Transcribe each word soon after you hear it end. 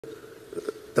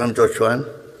Kuan,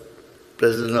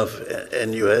 President of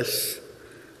NUS,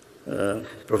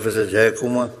 Professor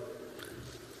Jayakumar,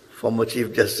 former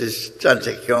Chief Justice Chan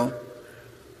Chek-kyong,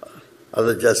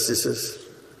 other justices,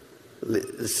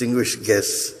 distinguished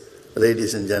guests,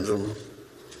 ladies and gentlemen.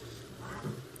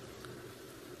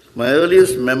 My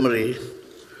earliest memory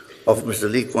of Mr.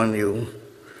 Lee Kuan Yew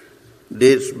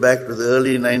dates back to the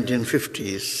early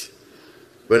 1950s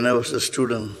when I was a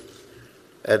student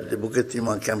at the Bukit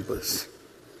Timah campus.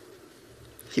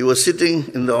 He was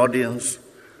sitting in the audience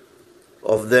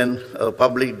of then a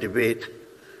public debate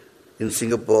in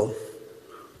Singapore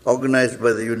organized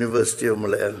by the University of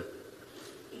Malaya.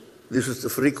 This was a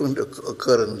frequent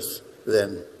occurrence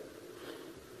then.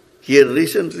 He had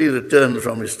recently returned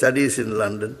from his studies in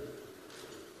London.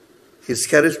 His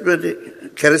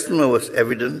charisma was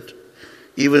evident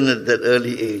even at that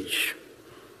early age.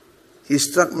 He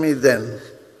struck me then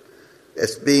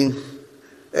as being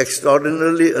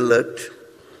extraordinarily alert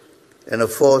and a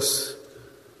force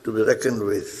to be reckoned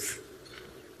with.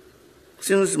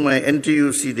 Since my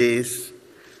NTUC days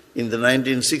in the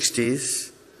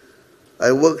 1960s,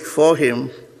 I worked for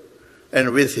him and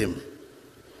with him.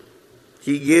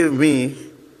 He gave me,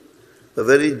 a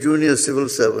very junior civil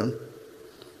servant,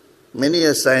 many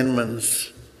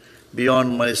assignments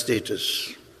beyond my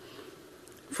status.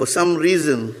 For some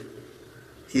reason,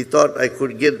 he thought I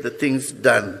could get the things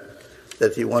done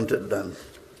that he wanted done.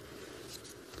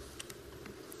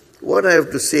 What I have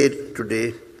to say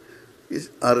today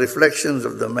are reflections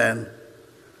of the man,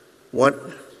 what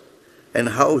and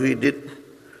how he did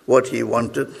what he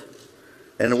wanted,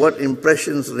 and what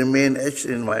impressions remain etched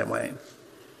in my mind.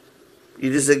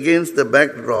 It is against the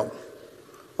backdrop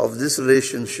of this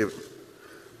relationship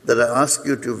that I ask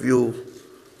you to view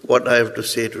what I have to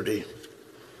say today.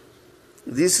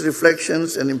 These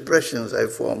reflections and impressions I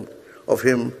formed of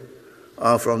him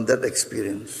are from that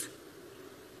experience.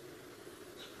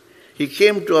 He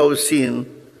came to our scene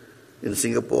in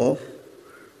Singapore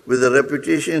with the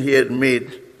reputation he had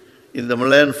made in the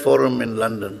Malayan Forum in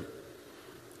London.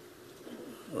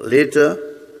 Later,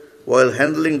 while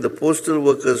handling the postal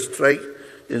workers' strike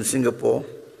in Singapore,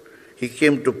 he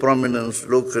came to prominence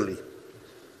locally.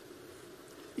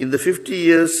 In the 50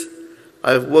 years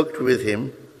I have worked with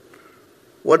him,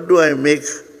 what do I make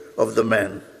of the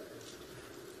man?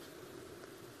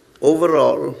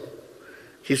 Overall,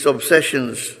 his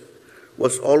obsessions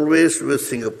was always with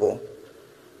Singapore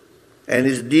and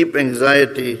his deep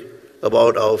anxiety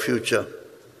about our future.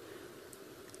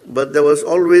 But there was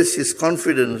always his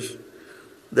confidence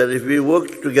that if we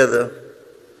worked together,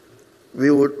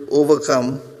 we would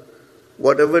overcome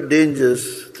whatever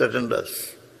dangers threatened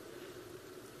us.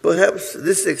 Perhaps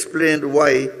this explained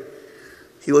why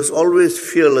he was always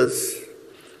fearless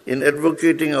in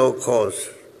advocating our cause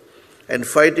and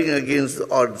fighting against the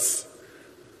odds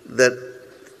that,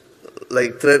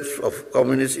 like threats of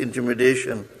communist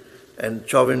intimidation and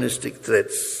chauvinistic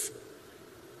threats.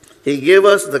 He gave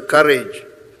us the courage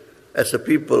as a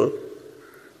people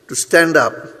to stand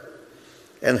up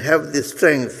and have the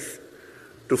strength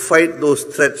to fight those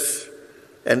threats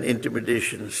and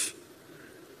intimidations.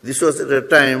 This was at a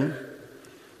time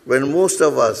when most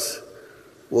of us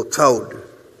were cowed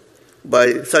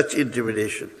by such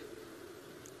intimidation.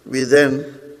 We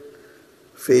then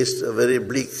faced a very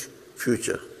bleak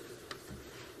future.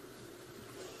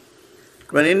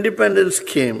 When independence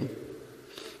came,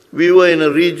 we were in a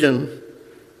region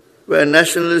where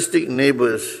nationalistic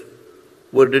neighbors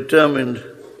were determined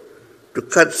to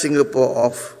cut Singapore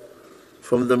off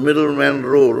from the middleman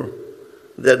role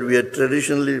that we had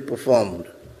traditionally performed.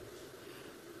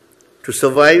 To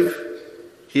survive,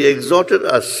 he exhorted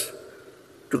us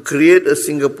to create a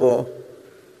Singapore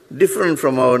different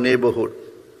from our neighborhood.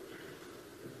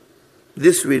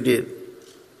 This we did.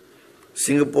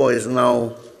 Singapore is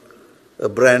now a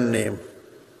brand name.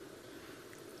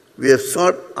 We are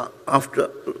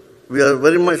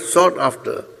very much sought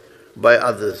after by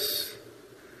others.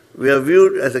 We are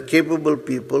viewed as a capable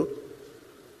people,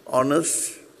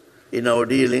 honest in our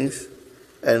dealings,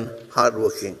 and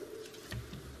hardworking.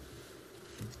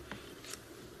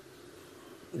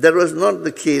 That was not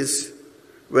the case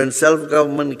when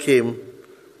self-government came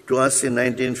to us in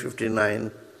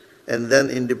 1959 and then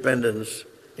independence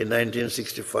in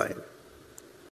 1965.